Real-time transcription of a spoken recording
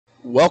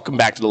Welcome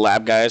back to the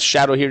lab, guys.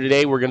 Shadow here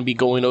today. We're going to be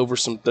going over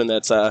something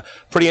that's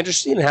pretty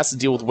interesting. It has to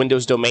deal with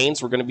Windows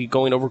domains. We're going to be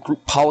going over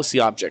group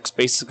policy objects,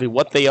 basically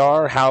what they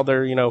are, how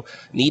they're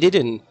needed,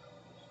 and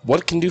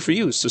what it can do for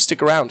you. So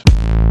stick around.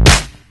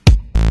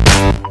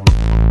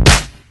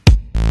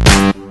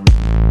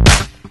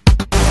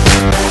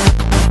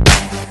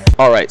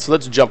 Alright, so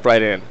let's jump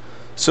right in.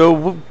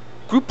 So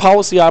group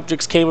policy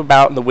objects came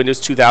about in the Windows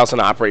 2000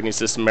 operating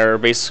system era.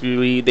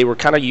 Basically, they were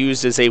kind of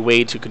used as a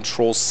way to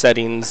control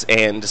settings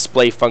and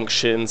display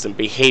functions and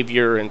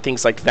behavior and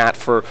things like that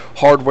for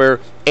hardware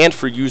and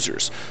for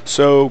users.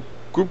 So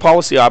group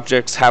policy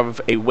objects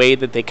have a way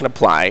that they can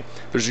apply.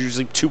 There's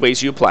usually two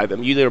ways you apply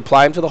them. You either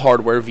apply them to the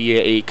hardware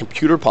via a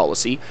computer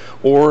policy,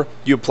 or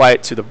you apply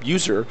it to the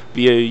user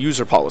via a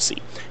user policy.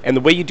 And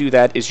the way you do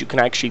that is you can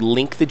actually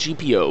link the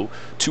GPO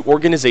to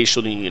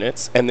organizational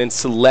units and then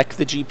select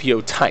the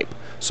GPO type.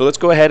 So let's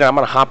go ahead and I'm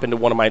going to hop into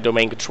one of my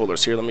domain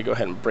controllers here. Let me go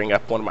ahead and bring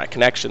up one of my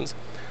connections.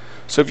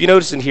 So if you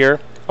notice in here,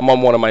 I'm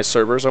on one of my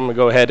servers. I'm going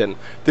to go ahead and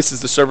this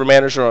is the server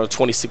manager on a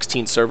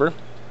 2016 server.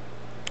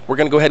 We're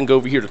going to go ahead and go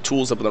over here to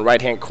Tools up in the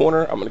right-hand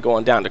corner. I'm going to go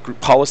on down to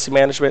Group Policy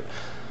Management.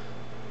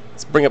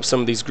 Let's bring up some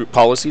of these group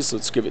policies.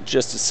 Let's give it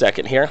just a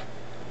second here.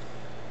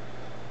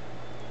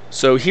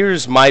 So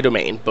here's my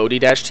domain,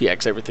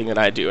 Bodhi-TX, everything that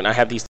I do. And I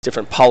have these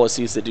different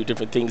policies that do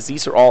different things.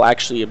 These are all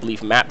actually, I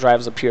believe, map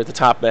drives up here at the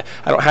top. I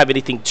don't have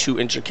anything too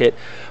intricate.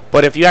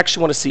 But if you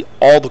actually want to see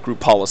all the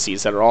group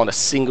policies that are all in a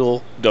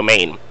single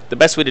domain, the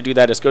best way to do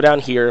that is go down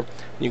here.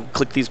 You can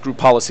click these group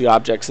policy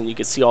objects, and you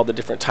can see all the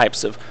different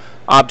types of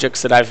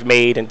objects that I've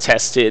made and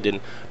tested.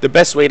 And the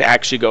best way to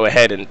actually go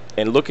ahead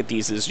and look at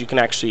these is you can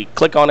actually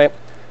click on it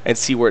and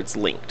see where it's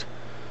linked.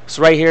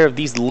 So right here,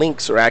 these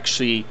links are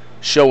actually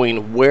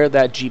showing where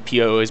that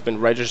GPO has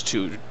been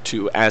registered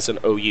to as an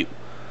OU.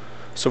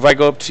 So if I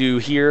go up to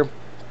here,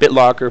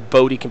 BitLocker,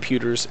 Bodhi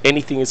Computers,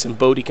 anything that's in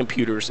Bodhi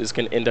Computers is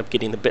going to end up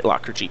getting the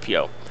BitLocker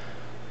GPO.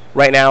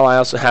 Right now I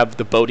also have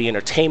the Bodhi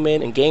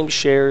Entertainment and Game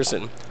Shares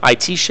and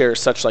IT Shares,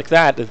 such like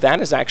that. That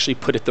is actually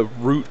put at the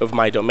root of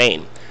my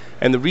domain.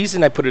 And the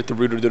reason I put it at the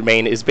root of the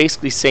domain is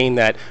basically saying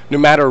that no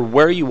matter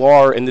where you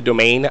are in the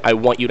domain, I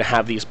want you to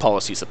have these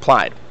policies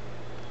applied.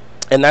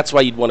 And that's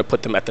why you'd want to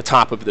put them at the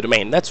top of the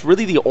domain. That's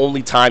really the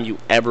only time you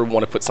ever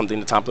want to put something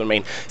at the top of the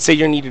domain. Say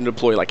you're needing to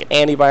deploy like an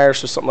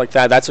antivirus or something like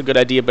that. That's a good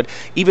idea, but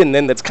even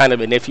then that's kind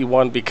of an iffy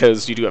one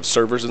because you do have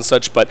servers and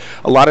such. But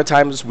a lot of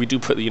times we do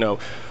put,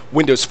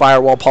 Windows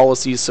firewall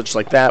policies, such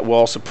like that. We'll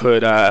also put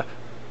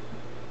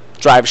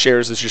drive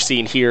shares, as you're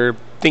seeing here,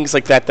 things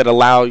like that that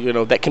allow,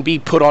 that can be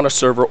put on a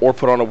server or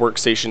put on a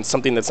workstation,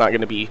 something that's not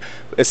going to be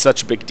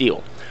such a big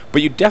deal.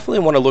 But you definitely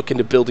want to look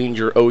into building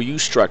your OU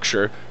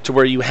structure to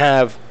where you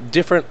have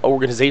different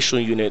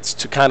organizational units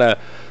to kind of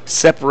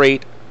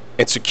separate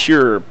and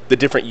secure the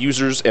different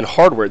users and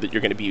hardware that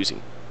you're going to be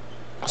using.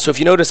 So if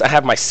you notice, I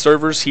have my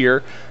servers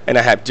here and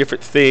I have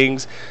different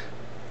things.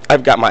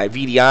 I've got my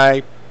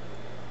VDI,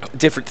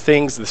 different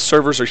things. The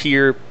servers are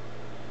here.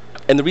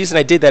 And the reason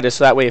I did that is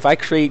so that way if I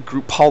create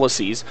group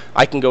policies,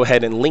 I can go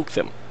ahead and link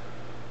them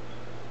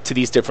to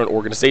these different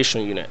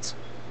organizational units.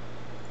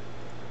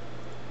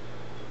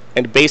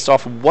 And based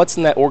off of what's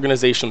in that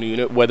organizational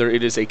unit, whether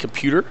it is a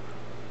computer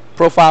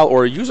profile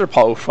or a user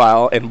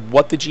profile, and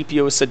what the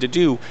GPO is said to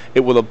do, it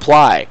will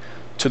apply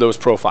to those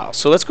profiles.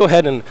 So let's go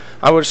ahead and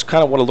I just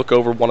kind of want to look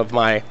over one of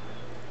my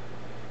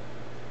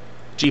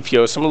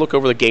GPOs. So I'm going to look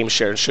over the Game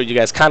Share and show you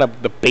guys kind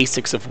of the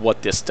basics of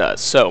what this does.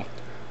 So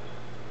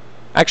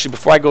actually,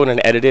 before I go in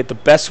and edit it, the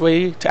best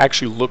way to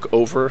actually look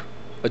over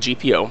a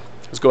GPO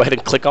is go ahead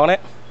and click on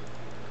it.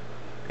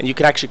 And you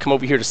can actually come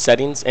over here to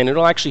settings and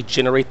it'll actually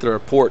generate the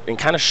report and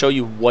kind of show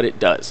you what it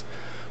does.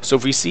 So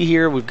if we see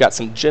here, we've got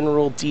some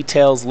general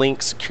details,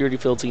 links, security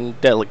filtering,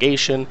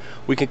 delegation.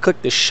 We can click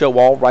this show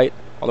all right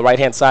on the right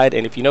hand side,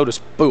 and if you notice,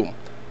 boom,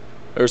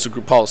 there's a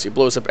group policy. It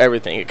blows up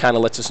everything. It kind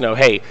of lets us know,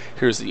 hey,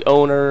 here's the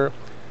owner,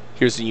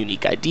 here's the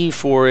unique ID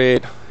for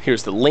it,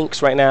 here's the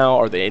links right now.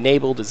 Are they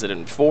enabled? Is it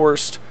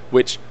enforced?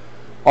 Which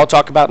I'll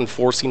talk about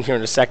enforcing here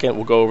in a second.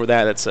 We'll go over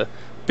that. That's a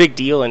big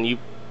deal, and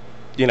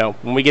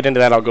when we get into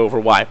that, I'll go over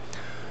why.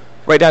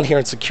 Right down here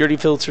in security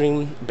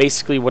filtering,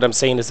 basically what I'm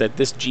saying is that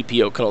this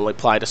GPO can only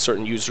apply to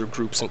certain user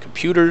groups and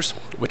computers,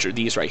 which are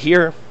these right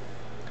here.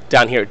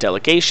 Down here at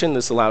delegation,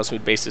 this allows me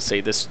to basically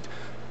say this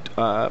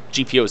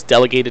GPO is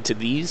delegated to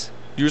these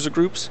user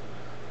groups.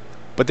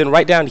 But then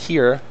right down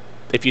here,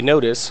 if you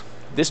notice,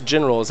 this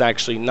general is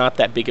actually not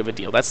that big of a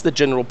deal. That's the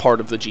general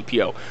part of the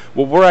GPO.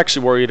 What we're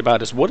actually worried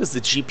about is what does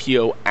the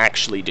GPO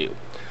actually do?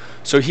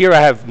 So here I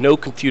have no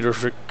computer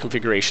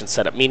configuration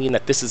set up, meaning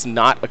that this is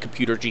not a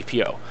computer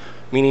GPO.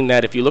 Meaning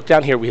that if you look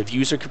down here, we have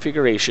user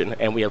configuration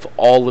and we have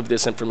all of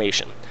this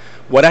information.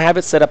 What I have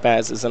it set up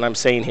as is, and I'm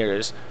saying here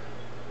is,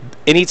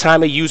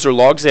 anytime a user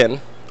logs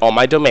in on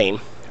my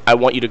domain, I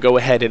want you to go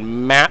ahead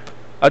and map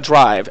a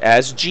drive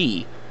as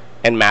G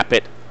and map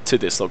it to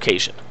this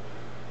location.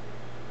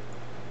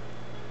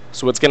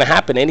 So what's going to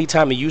happen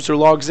anytime a user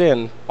logs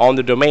in on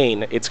the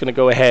domain, it's going to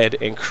go ahead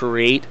and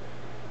create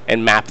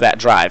and map that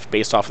drive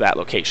based off of that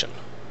location.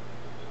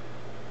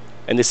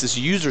 and this is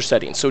user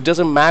settings. So it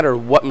doesn't matter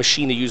what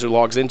machine the user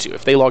logs into.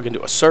 If they log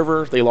into a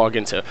server, they log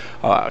into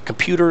a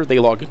computer, they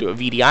log into a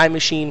VDI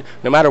machine,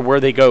 no matter where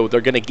they go, they're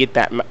going to get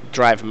that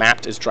drive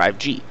mapped as drive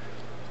G.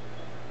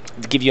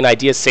 To give you an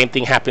idea, same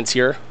thing happens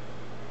here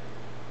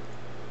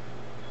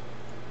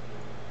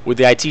with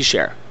the IT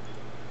share.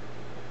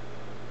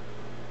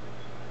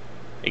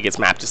 It gets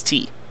mapped as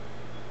T.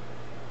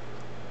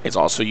 It's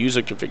also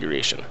user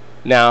configuration.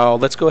 Now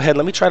let's go ahead,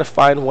 let me try to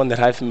find one that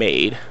I've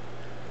made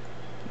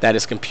that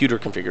is computer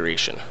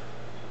configuration.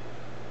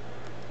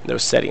 No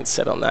settings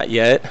set on that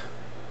yet.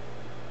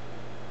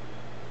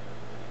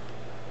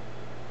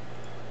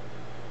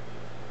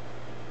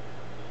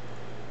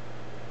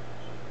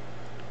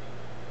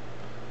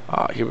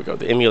 Here we go,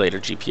 the emulator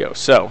GPO.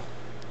 So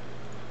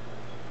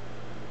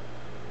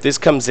this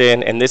comes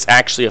in, and this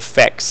actually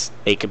affects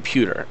a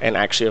computer and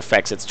actually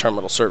affects its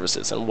terminal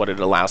services and what it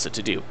allows it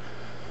to do.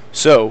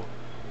 So,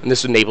 and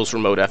this enables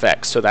remote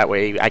FX, so that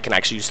way I can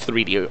actually use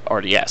 3D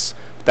RDS.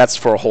 That's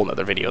for a whole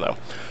nother video though.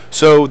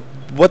 So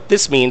what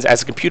this means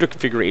as a computer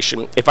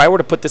configuration, if I were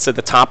to put this at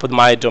the top of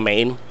my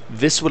domain,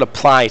 this would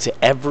apply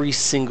to every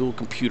single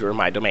computer in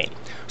my domain.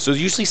 So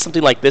usually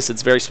something like this,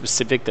 it's very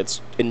specific,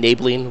 that's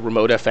enabling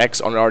remote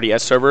FX on an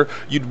RDS server.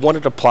 You'd want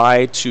it to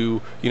apply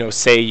to,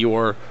 say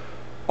your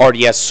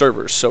RDS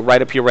servers. So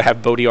right up here we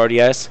have Bodhi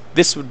RDS.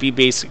 This would be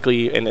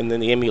basically, and then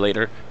the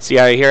emulator. See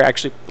how here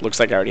actually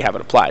looks like I already have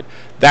it applied.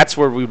 That's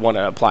where we want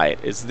to apply it.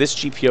 Is this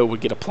GPO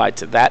would get applied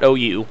to that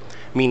OU,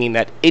 meaning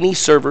that any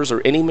servers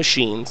or any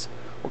machines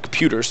or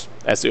computers,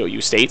 as the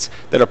OU states,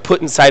 that are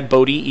put inside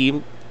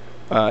Bodhi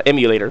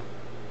emulator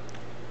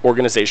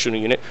organizational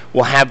unit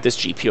will have this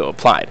GPO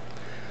applied.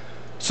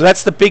 So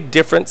that's the big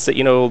difference that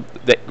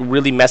that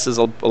really messes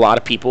a lot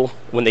of people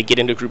when they get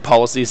into group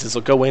policies. Is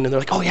they'll go in and they're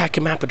like, oh yeah, I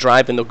can map a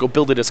drive, and they'll go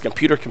build it as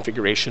computer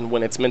configuration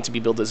when it's meant to be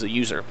built as a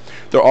user.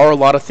 There are a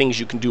lot of things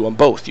you can do on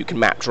both. You can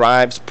map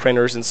drives,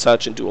 printers, and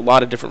such, and do a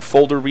lot of different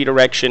folder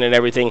redirection and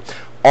everything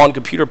on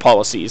computer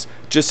policies,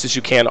 just as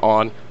you can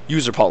on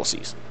user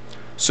policies.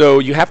 So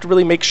you have to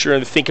really make sure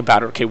and think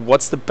about it. Okay,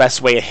 what's the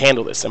best way to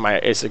handle this?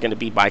 Is it going to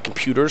be by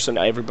computers, and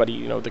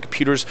everybody, the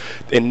computers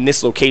in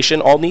this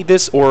location all need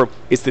this, or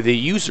is it the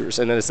users?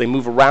 And then as they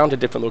move around to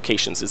different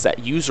locations, is that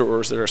user,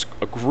 or is there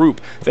a group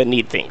that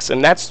need things?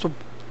 And that's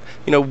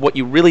what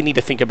you really need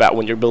to think about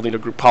when you're building a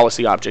group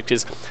policy object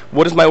is,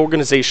 what is my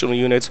organizational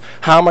units?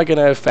 How am I going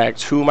to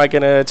affect? Who am I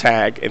going to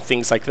tag? And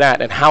things like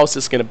that. And how is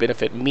this going to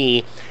benefit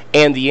me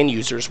and the end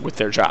users with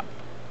their job?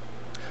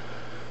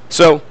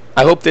 So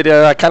I hope that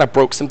I kind of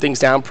broke some things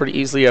down pretty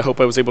easily. I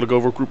hope I was able to go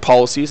over group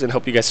policies and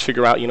help you guys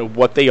figure out,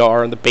 what they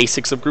are and the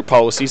basics of group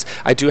policies.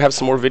 I do have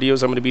some more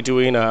videos I'm going to be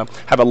doing.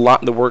 Have a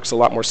lot in the works, a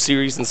lot more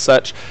series and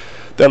such.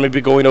 That I'm going to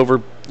be going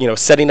over,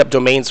 setting up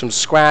domains from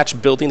scratch,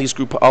 building these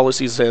group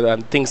policies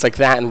and things like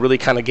that, and really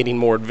kind of getting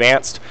more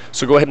advanced.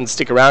 So go ahead and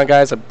stick around,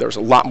 guys. There's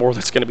a lot more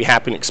that's going to be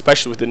happening,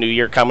 especially with the new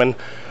year coming.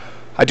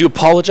 I do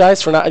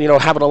apologize for not,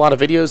 having a lot of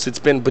videos. It's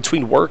been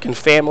between work and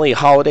family,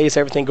 holidays,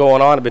 everything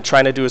going on. I've been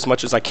trying to do as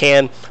much as I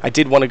can. I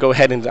did want to go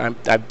ahead and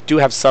I do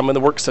have some in the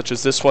works, such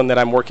as this one that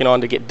I'm working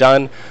on to get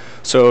done.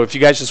 So if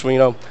you guys just,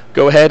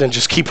 go ahead and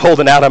just keep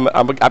holding out.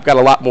 I've got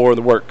a lot more in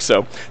the works.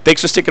 So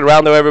thanks for sticking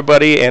around, though,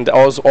 everybody. And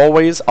as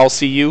always, I'll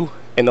see you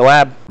in the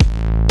lab.